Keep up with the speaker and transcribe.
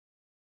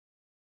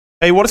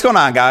Hey, what is going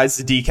on, guys?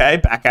 It's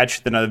DK back at you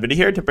with another video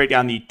here to break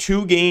down the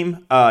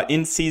two-game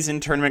in-season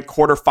tournament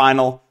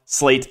quarterfinal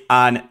slate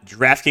on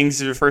Draftkings.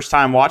 This is your first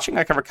time watching.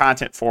 I cover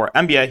content for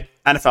NBA,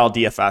 NFL,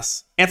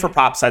 DFS, and for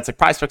prop sites like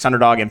PrizePicks,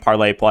 Underdog, and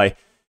Parlay Play.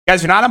 Guys,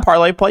 if you're not on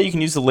Parlay Play, you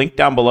can use the link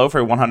down below for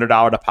a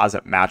 $100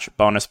 deposit match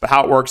bonus. But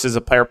how it works is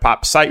a player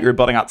prop site. You're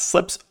building out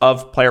slips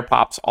of player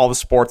props. All the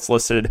sports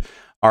listed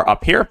are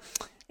up here.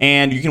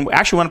 And you can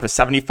actually win up to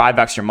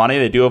 75x your money.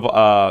 They do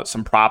have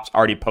some props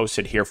already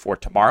posted here for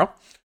tomorrow.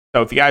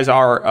 So if you guys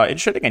are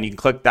interested, again, you can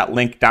click that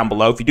link down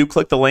below. If you do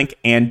click the link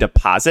and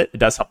deposit, it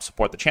does help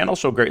support the channel,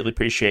 so greatly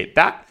appreciate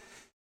that.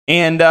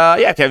 And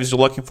if you guys are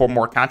looking for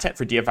more content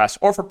for DFS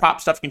or for prop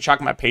stuff, you can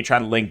check out my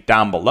Patreon link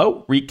down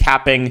below.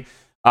 Recapping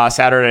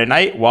Saturday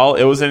night, well,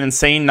 it was an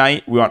insane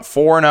night. We went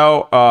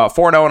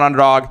 4-0 in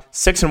Underdog,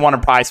 6-1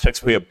 in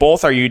PrizePicks. We have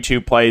both our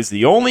YouTube plays.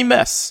 The only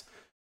miss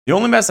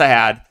I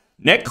had,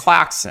 Nick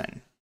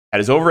Claxton. At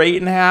his over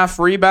 8.5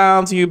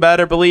 rebounds, you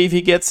better believe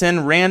he gets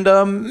in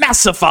random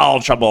massive foul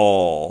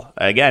trouble.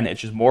 Again, it's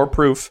just more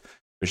proof.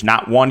 There's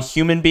not one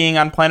human being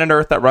on planet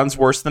Earth that runs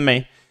worse than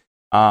me.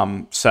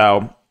 But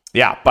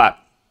I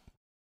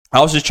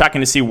was just checking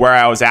to see where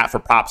I was at for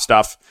prop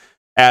stuff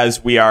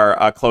as we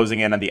are closing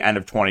in on the end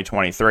of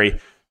 2023.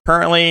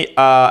 Currently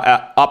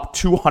up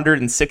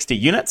 260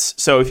 units.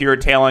 So if you're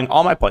tailing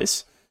all my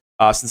plays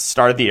since the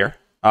start of the year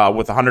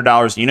with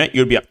 $100 a unit,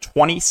 you'd be up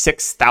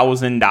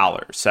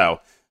 $26,000. So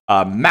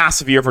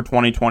massive year for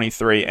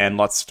 2023, and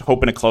let's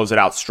hoping to close it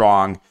out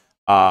strong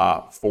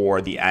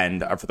for the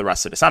end for the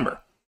rest of December.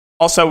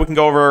 Also, we can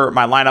go over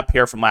my lineup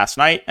here from last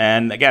night,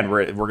 and again,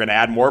 we're going to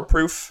add more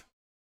proof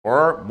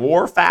or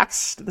more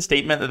facts to the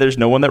statement that there's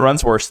no one that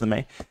runs worse than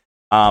me.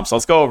 So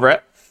let's go over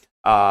it.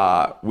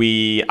 I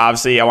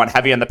went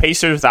heavy on the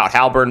Pacers without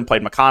Halliburton,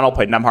 played McConnell,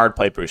 played Nembhard,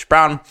 played Bruce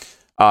Brown.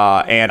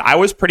 And I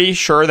was pretty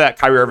sure that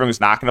Kyrie Irving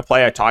was not going to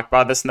play. I talked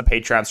about this in the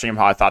Patreon stream,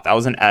 how I thought that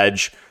was an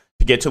edge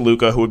to get to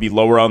Luka, who would be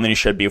lower owned than he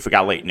should be if we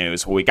got late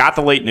news. Well, we got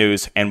the late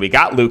news, and we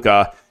got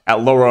Luka at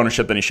lower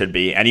ownership than he should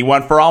be, and he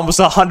went for almost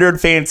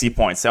 100 fantasy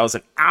points. That was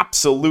an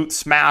absolute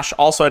smash.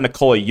 Also had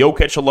Nikola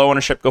Jokic at low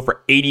ownership, go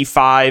for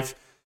 85.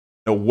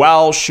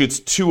 Noel shoots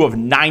 2 of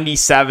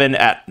 97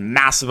 at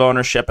massive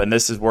ownership, and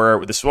this is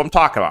what I'm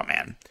talking about,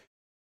 man.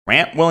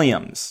 Grant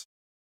Williams,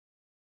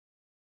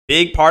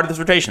 big part of this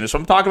rotation. This is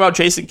what I'm talking about.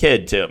 Jason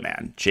Kidd, too,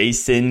 man.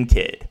 Jason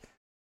Kidd.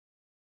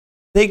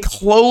 They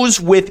close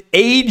with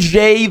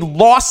A.J.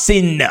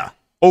 Lawson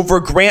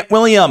over Grant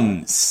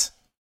Williams.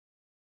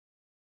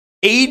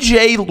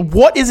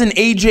 What is an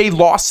A.J.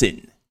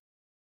 Lawson?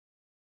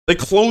 They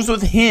close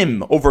with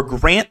him over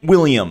Grant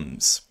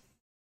Williams.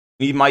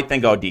 You might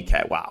think, oh,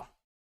 DK, wow.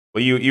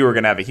 Well, you were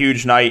going to have a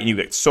huge night, and you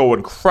get so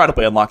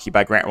incredibly unlucky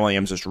by Grant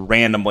Williams just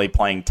randomly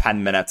playing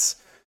 10 minutes.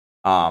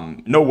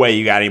 No way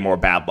you got any more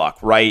bad luck,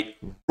 right?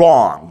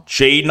 Wrong.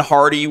 Jaden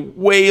Hardy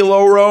way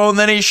lower owned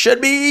than he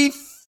should be.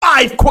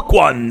 5 quick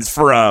ones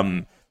for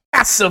him.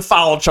 Massive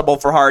foul trouble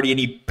for Hardy, and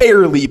he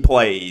barely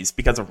plays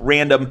because of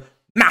random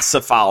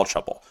massive foul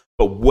trouble.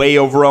 But way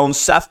over-owned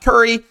Seth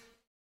Curry,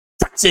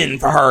 that's in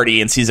for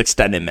Hardy and sees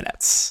extended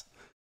minutes.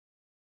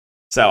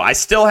 So I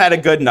still had a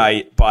good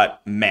night,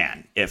 but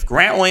man, if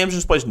Grant Williams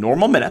just plays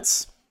normal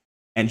minutes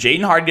and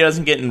Jaden Hardy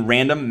doesn't get in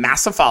random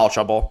massive foul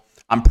trouble,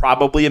 I'm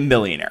probably a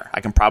millionaire.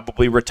 I can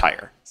probably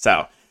retire.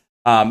 So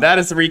that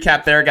is the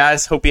recap there,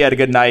 guys. Hope you had a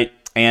good night.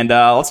 And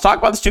let's talk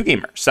about this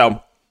two-gamer.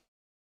 So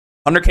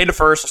 100K to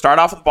first. Start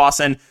off with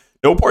Boston.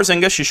 No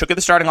Porzingis. She shook at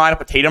the starting lineup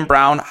with Tatum,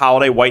 Brown,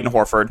 Holiday, White, and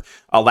Horford.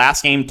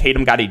 Last game,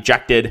 Tatum got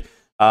ejected.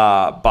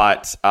 You're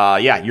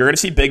going to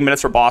see big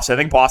minutes for Boston. I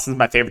think Boston's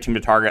my favorite team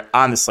to target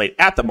on the slate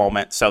at the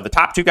moment. So the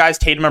top two guys,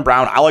 Tatum and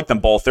Brown, I like them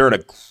both. They're in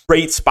a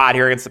great spot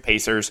here against the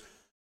Pacers.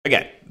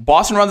 Again,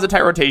 Boston runs a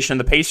tight rotation.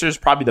 The Pacers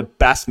probably the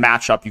best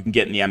matchup you can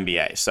get in the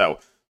NBA. So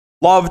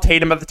love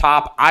Tatum at the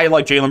top. I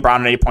like Jaylen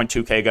Brown at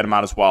 8.2K, good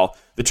amount as well.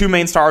 The two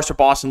main stars for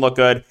Boston look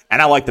good,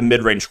 and I like the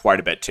mid-range quite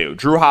a bit too.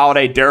 Drew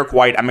Holiday, Derek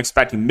White, I'm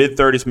expecting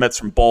mid-30s minutes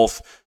from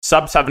both.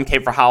 Sub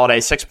 7K for Holiday,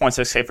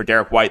 6.6K for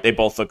Derek White. They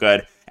both look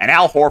good. And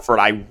Al Horford,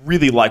 I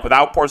really like.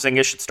 Without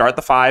Porzingis, should start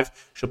the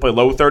 5. Should play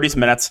low 30s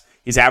minutes.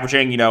 He's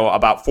averaging,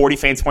 about 40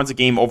 fantasy points a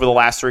game over the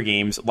last 3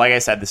 games. Like I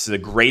said, this is a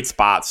great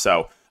spot,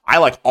 so I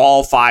like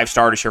all 5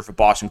 starters here for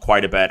Boston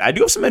quite a bit. I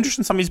do have some interest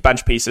in some of these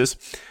bench pieces.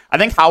 I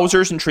think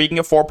Hauser's intriguing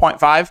at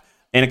 4.5.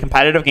 In a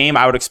competitive game,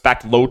 I would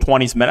expect low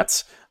 20s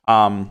minutes.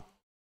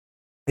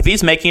 If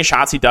he's making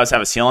shots, he does have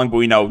a ceiling, but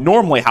we know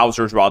normally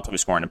Hauser is relatively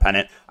score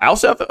independent. I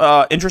also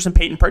have interest in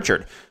Peyton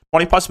Pritchard.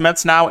 20-plus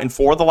minutes now in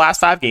 4 of the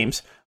last 5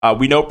 games.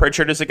 We know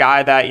Pritchard is a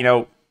guy that,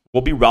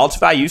 will be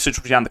relative high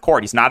usage on the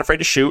court. He's not afraid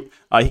to shoot.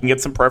 He can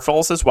get some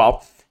peripherals as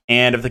well.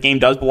 And if the game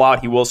does blow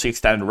out, he will see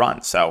extended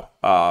run. So,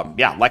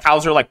 like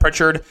Hauser, like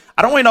Pritchard.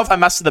 I don't really know if I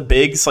mess with the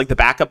bigs, like the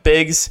backup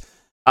bigs.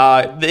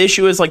 The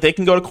issue is, they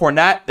can go to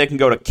Cornette. They can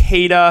go to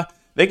Cada.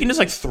 They can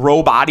just,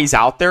 throw bodies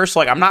out there.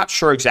 So, I'm not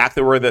sure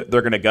exactly where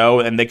they're going to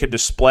go. And they could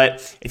just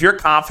split. If you're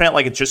confident,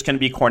 it's just going to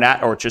be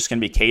Cornette or it's just going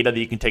to be Cada, that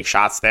you can take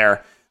shots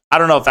there. I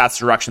don't know if that's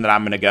the direction that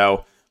I'm going to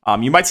go.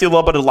 You might see a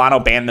little bit of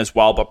Lano Banton as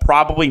well, but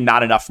probably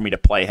not enough for me to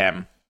play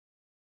him.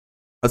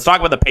 Let's talk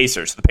about the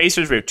Pacers. The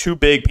Pacers, we have two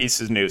big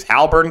pieces of news.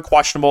 Halliburton,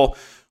 questionable.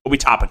 Obi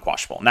Toppin,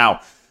 questionable.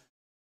 Now,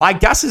 my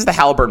guess is the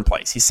Halliburton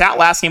plays. He sat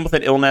last game with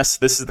an illness.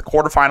 This is the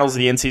quarterfinals of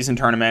the in-season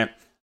tournament.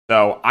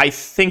 So I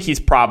think he's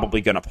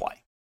probably going to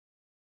play.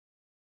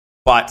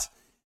 But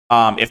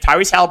if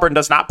Tyrese Halliburton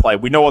does not play,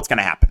 we know what's going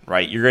to happen,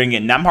 right? You're going to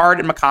get Nembhard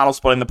and McConnell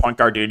splitting the point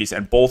guard duties,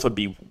 and both would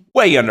be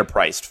way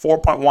underpriced.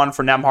 4.1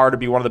 for Nembhard would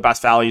be one of the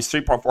best values.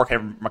 3.4K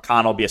for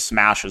McConnell would be a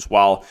smash as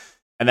well.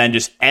 And then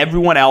just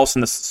everyone else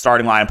in the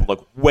starting lineup would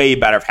look way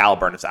better if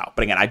Halliburton is out.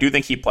 But again, I do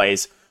think he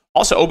plays.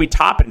 Also, Obi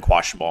Toppin,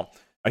 questionable.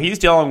 He's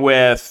dealing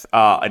with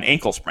an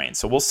ankle sprain,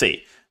 so we'll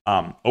see.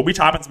 Obi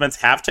Toppin's minutes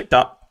have ticked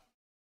up.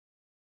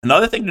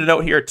 Another thing to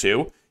note here,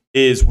 too,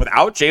 is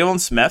without Jalen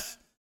Smith,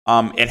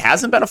 it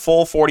hasn't been a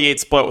full 48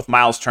 split with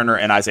Miles Turner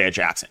and Isaiah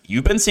Jackson.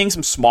 You've been seeing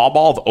some small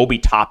ball of Obi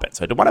Toppin.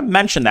 So I do want to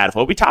mention that if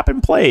Obi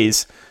Toppin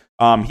plays,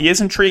 he is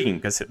intriguing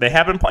because they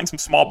have been playing some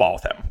small ball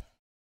with him.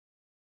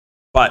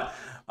 But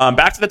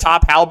back to the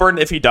top, Halliburton,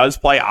 if he does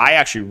play, I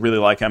actually really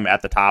like him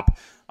at the top.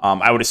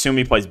 I would assume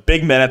he plays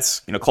big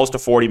minutes, close to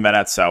 40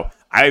 minutes. So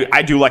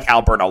I do like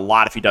Halliburton a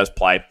lot if he does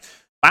play.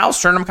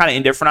 Miles Turner, I'm kind of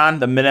indifferent on.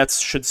 The minutes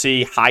should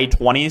see high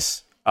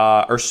 20s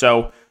or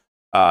so.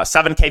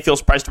 7K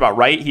feels priced about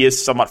right. He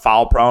is somewhat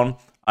foul prone.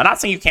 I'm not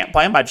saying you can't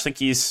play him, but I just think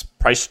he's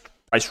priced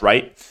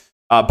right.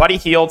 Buddy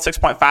Hield,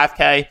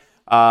 6.5K.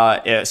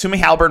 Assuming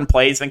Halliburton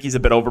plays, I think he's a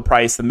bit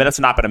overpriced. The minutes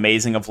have not been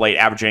amazing of late,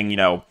 averaging,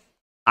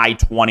 high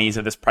 20s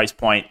at this price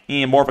point.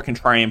 More of a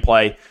contrarian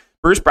play.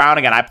 Bruce Brown,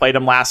 again, I played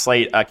him last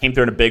slate, came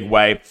through in a big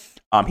way.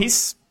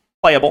 He's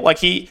playable. Like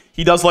he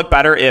does look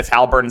better if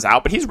Halliburton's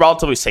out, but he's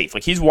relatively safe.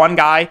 Like he's one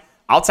guy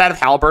outside of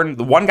Halliburton.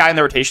 The one guy in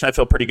the rotation I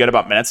feel pretty good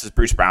about minutes is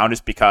Bruce Brown,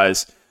 just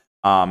because,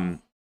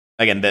 again,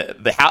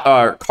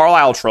 the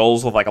Carlisle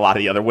trolls with like a lot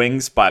of the other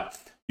wings, but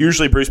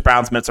usually Bruce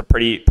Brown's minutes are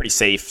pretty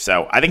safe.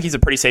 So I think he's a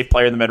pretty safe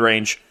player in the mid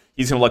range.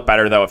 He's going to look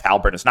better though if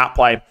Halliburton does not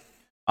play.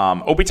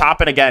 Obi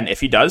Toppin, again,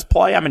 if he does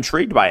play, I'm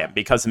intrigued by him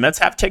because the minutes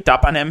have ticked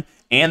up on him,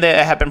 and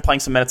they have been playing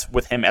some minutes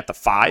with him at the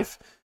 5.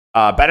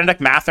 Benedict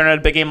Mathurin had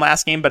a big game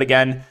last game, but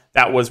again,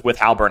 that was with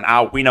Halliburton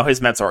out. We know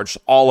his minutes are just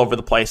all over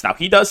the place. Now,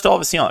 he does still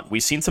have a ceiling.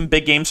 We've seen some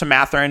big games from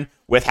Mathurin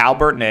with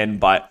Halliburton in,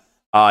 but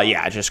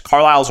just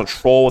Carlisle's a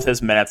troll with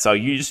his minutes, so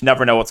you just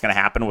never know what's going to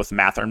happen with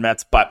Mathurin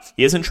minutes, but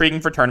he is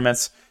intriguing for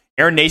tournaments.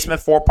 Aaron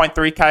Naismith,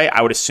 4.3K.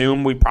 I would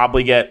assume we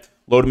probably get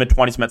low to mid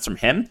 20s minutes from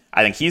him.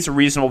 I think he's a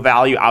reasonable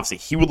value. Obviously,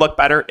 he would look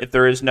better if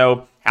there is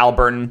no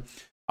Halliburton.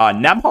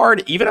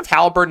 Nembhard, even if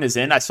Halliburton is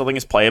in, I still think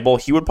is playable.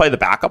 He would play the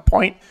backup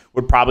point,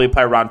 would probably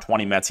play around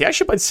 20 minutes. He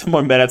actually played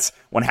similar minutes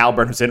when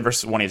Halliburton was in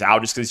versus when he's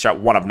out, just because he shot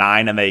 1 of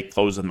 9 and they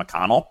closed with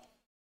McConnell.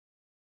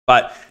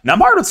 But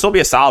Nembhard would still be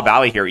a solid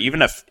value here,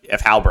 even if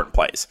Halliburton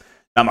plays.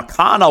 Now,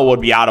 McConnell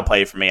would be out of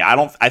play for me.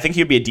 I think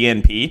he'd be a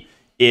DNP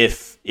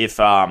if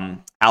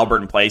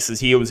Halliburton plays, because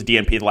he was a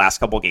DNP the last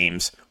couple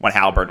games when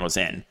Halliburton was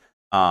in.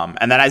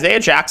 And then Isaiah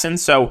Jackson,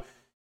 so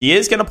he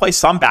is going to play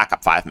some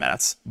backup 5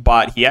 minutes,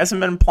 but he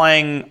hasn't been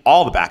playing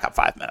all the backup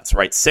 5 minutes,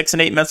 right? 6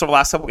 and 8 minutes over the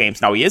last couple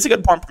games. Now, he is a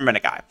good point per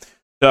minute guy.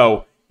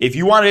 So if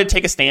you wanted to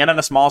take a stand on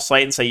a small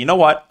slate and say, you know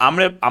what, I'm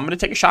gonna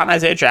take a shot on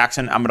Isaiah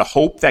Jackson. I'm going to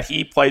hope that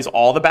he plays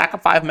all the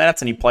backup 5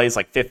 minutes and he plays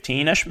like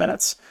 15-ish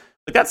minutes.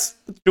 Like that's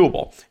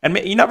doable. And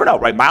you never know,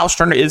 right? Miles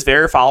Turner is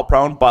very foul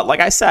prone, but like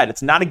I said,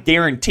 it's not a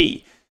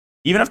guarantee.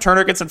 Even if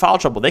Turner gets in foul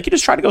trouble, they could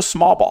just try to go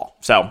small ball.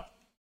 So,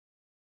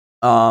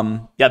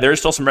 there is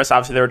still some risk,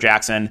 obviously, there with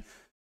Jackson.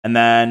 And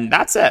then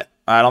that's it.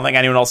 I don't think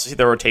anyone else will see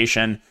the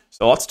rotation.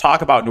 So let's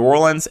talk about New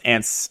Orleans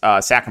and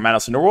Sacramento.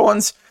 So New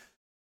Orleans,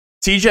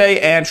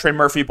 CJ and Trey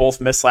Murphy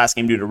both missed last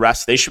game due to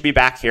rest. They should be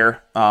back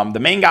here. The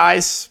main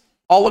guys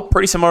all look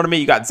pretty similar to me.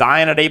 You got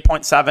Zion at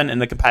 8.7 in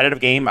the competitive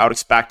game. I would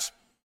expect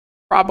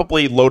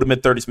probably low to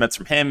mid 30s minutes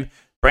from him.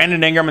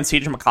 Brandon Ingram and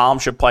CJ McCollum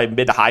should play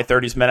mid to high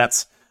 30s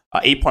minutes.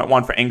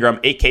 8.1 for Ingram,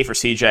 8K for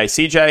CJ.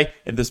 CJ,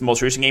 in this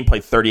most recent game,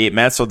 played 38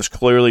 minutes, so there's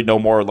clearly no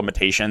more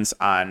limitations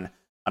on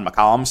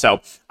McCollum.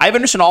 So I have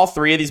interest in all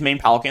three of these main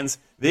Pelicans.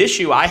 The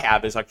issue I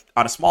have is, like,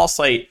 on a small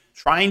slate,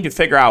 trying to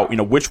figure out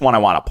which one I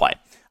want to play.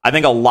 I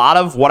think a lot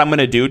of what I'm going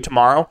to do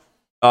tomorrow,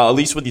 at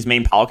least with these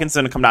main Pelicans, is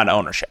going to come down to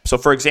ownership. So,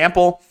 for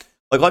example,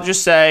 like let's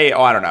just say,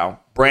 I don't know,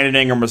 Brandon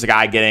Ingram was a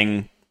guy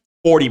getting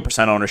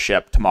 40%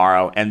 ownership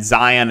tomorrow, and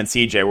Zion and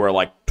CJ were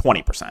like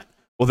 20%.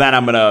 Well, then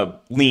I'm going to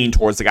lean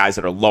towards the guys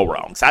that are lower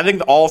owned. So I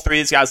think all three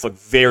of these guys look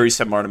very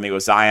similar to me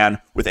with Zion,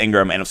 with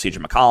Ingram, and with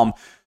CJ McCollum.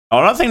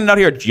 Another thing to note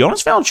here,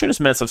 Jonas Valanciunas'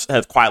 minutes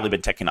have quietly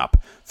been ticking up.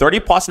 30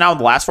 plus now in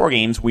the last 4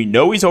 games. We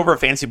know he's over a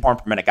fantasy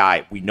point per minute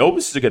guy. We know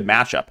this is a good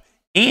matchup.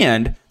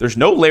 And there's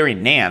no Larry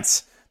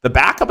Nance. The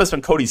backup has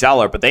been Cody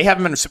Zeller, but they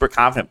haven't been super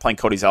confident playing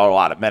Cody Zeller a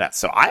lot of minutes.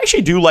 So I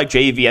actually do like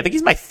JV. I think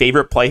he's my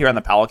favorite play here on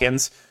the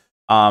Pelicans.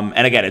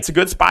 And again, it's a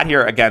good spot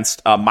here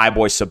against my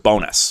boy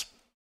Sabonis.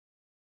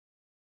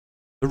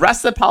 The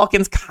rest of the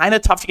Pelicans, kind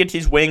of tough to get to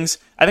these wings.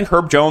 I think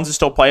Herb Jones is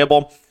still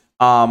playable,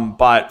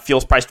 but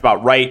feels priced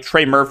about right.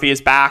 Trey Murphy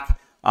is back.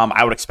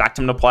 I would expect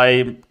him to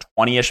play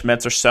 20-ish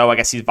minutes or so. I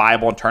guess he's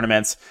viable in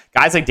tournaments.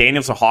 Guys like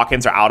Daniels and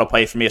Hawkins are out of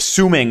play for me,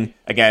 assuming,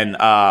 again,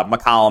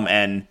 McCollum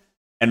and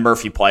and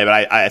Murphy play,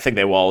 but I think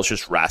they will. It's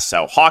just rest.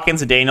 So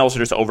Hawkins and Daniels are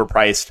just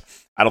overpriced.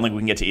 I don't think we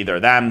can get to either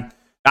of them.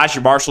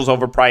 Najee Marshall's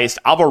overpriced.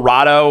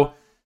 Alvarado,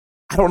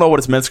 I don't know what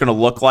his minutes are going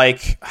to look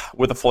like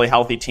with a fully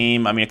healthy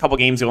team. I mean, a couple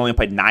games he only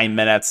played 9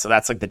 minutes, so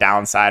that's like the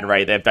downside,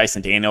 right? They have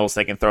Dyson Daniels.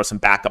 They can throw some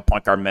backup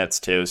point guard minutes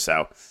too.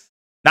 So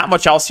not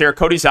much else here.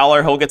 Cody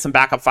Zeller, he'll get some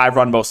backup 5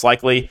 run most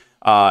likely.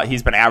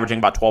 He's been averaging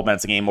about 12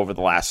 minutes a game over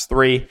the last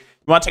 3. You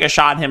want to take a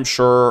shot at him?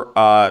 Sure.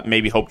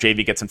 Maybe hope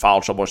JV gets in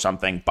foul trouble or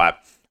something. But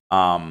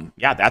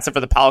yeah, that's it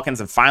for the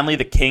Pelicans. And finally,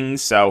 the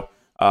Kings. So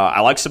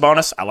I like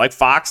Sabonis. I like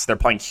Fox. They're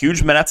playing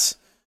huge minutes.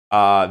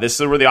 This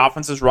is where the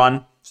offense is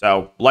run.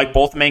 So like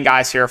both the main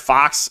guys here.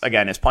 Fox,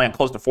 again, is playing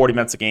close to 40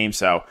 minutes a game.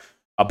 So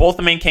both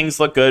the main Kings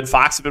look good.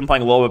 Fox has been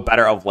playing a little bit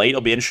better of late.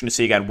 It'll be interesting to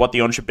see, again, what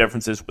the ownership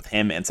difference is with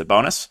him and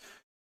Sabonis.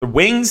 The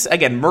Wings,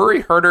 again,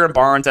 Murray, Herter, and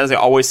Barnes, as I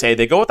always say,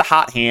 they go with the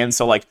hot hand.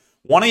 So, like,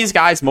 one of these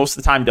guys most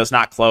of the time does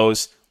not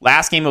close.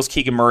 Last game was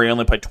Keegan Murray,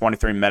 only played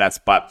 23 minutes,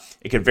 but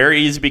it could very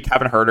easily be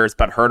Kevin Herter. It's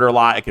been Herter a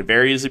lot. It could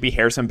very easily be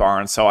Harrison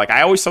Barnes. So, like,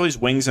 I always saw these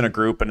Wings in a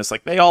group, and it's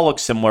like they all look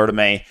similar to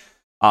me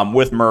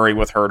with Murray,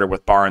 with Herter,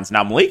 with Barnes.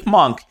 Now, Malik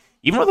Monk,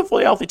 even with a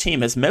fully healthy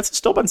team, his minutes have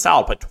still been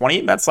solid. Played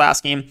 28 minutes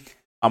last game.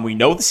 We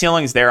know the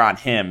ceiling is there on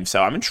him,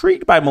 so I'm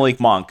intrigued by Malik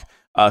Monk,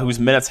 whose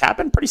minutes have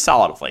been pretty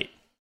solid of late.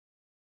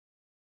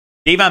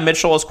 Davion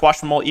Mitchell is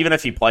questionable. Even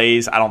if he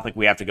plays, I don't think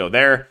we have to go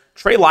there.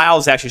 Trey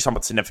Lyles is actually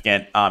somewhat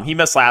significant. He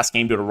missed last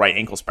game due to right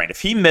ankle sprain.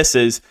 If he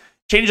misses,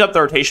 change up the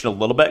rotation a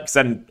little bit, because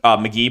then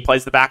McGee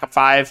plays the backup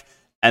 5,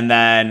 and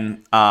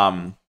then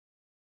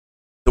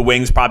the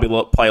Wings probably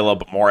play a little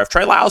bit more. If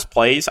Trey Lyles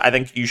plays, I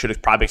think you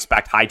should probably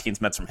expect high teens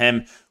minutes from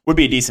him. Would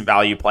be a decent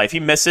value play. If he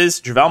misses,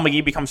 JaVale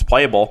McGee becomes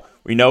playable.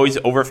 We know he's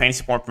over a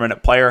fantasy point per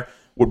minute player.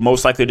 Would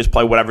most likely just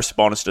play whatever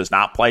Sabonis does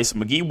not play. So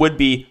McGee would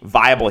be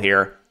viable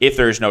here if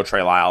there is no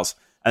Trey Lyles.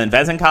 And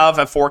then Vezenkov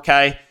at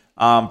 4K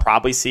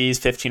probably sees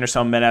 15 or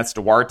so minutes.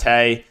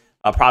 Duarte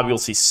probably will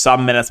see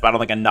some minutes, but I don't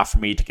think enough for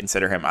me to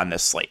consider him on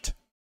this slate.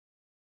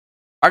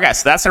 All right,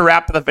 guys, so that's a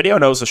wrap of the video. I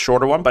know it's a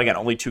shorter one, but again,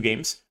 only 2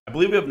 games. I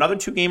believe we have another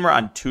 2-gamer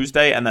on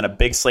Tuesday, and then a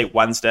big slate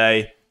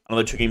Wednesday,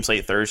 another 2-game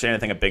slate Thursday, and I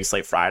think a big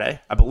slate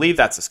Friday. I believe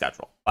that's the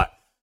schedule. But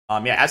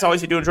yeah, as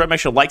always, if you do enjoy,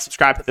 make sure to like,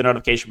 subscribe, hit the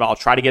notification bell. I'll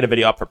try to get a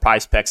video up for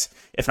Prize Picks.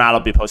 If not, I'll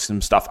be posting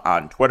some stuff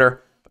on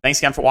Twitter. But thanks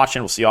again for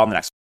watching. We'll see you all in the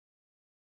next one.